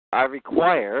I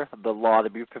require the law to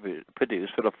be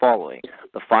produced for the following: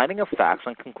 the finding of facts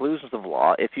and conclusions of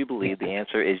law if you believe the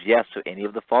answer is yes to any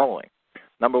of the following.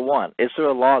 Number one, is there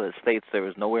a law that states there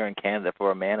is nowhere in Canada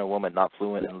for a man or woman not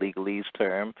fluent in legalese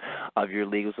term of your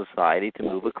legal society to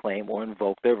move a claim or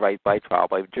invoke their right by trial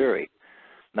by jury?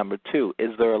 Number two, is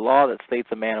there a law that states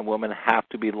a man and woman have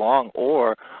to belong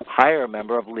or hire a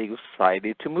member of a legal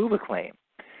society to move a claim?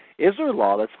 Is there a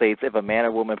law that states if a man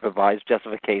or woman provides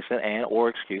justification and or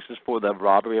excuses for the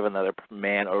robbery of another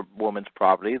man or woman's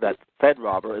property, that said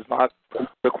robber is not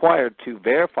required to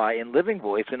verify in living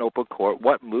voice in open court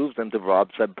what moves them to rob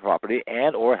said property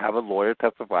and or have a lawyer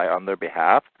testify on their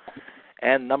behalf?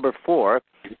 And number four,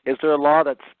 is there a law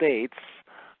that states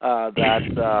that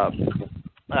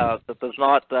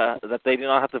they do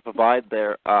not have to provide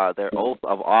their oath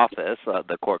of office?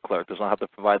 The court clerk does not have to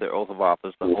provide their oath of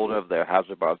office, the holder of their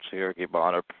hazard bond, security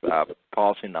bond, or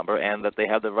policy number, and that they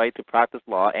have the right to practice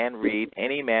law and read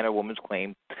any man or woman's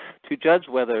claim to judge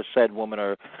whether said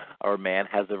woman or man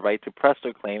has the right to press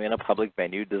their claim in a public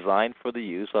venue designed for the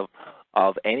use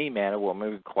of any man or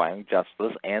woman requiring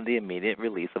justice and the immediate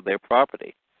release of their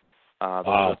property.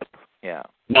 Yeah.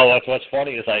 No, what's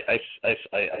funny is I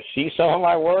see some of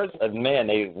my words, and man,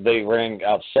 they rang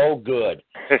out so good.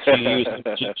 She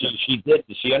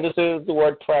understood the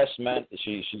word press meant.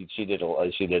 She used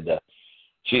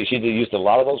a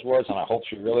lot of those words, and I hope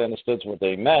she really understood what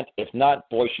they meant. If not,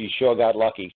 boy, she sure got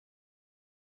lucky.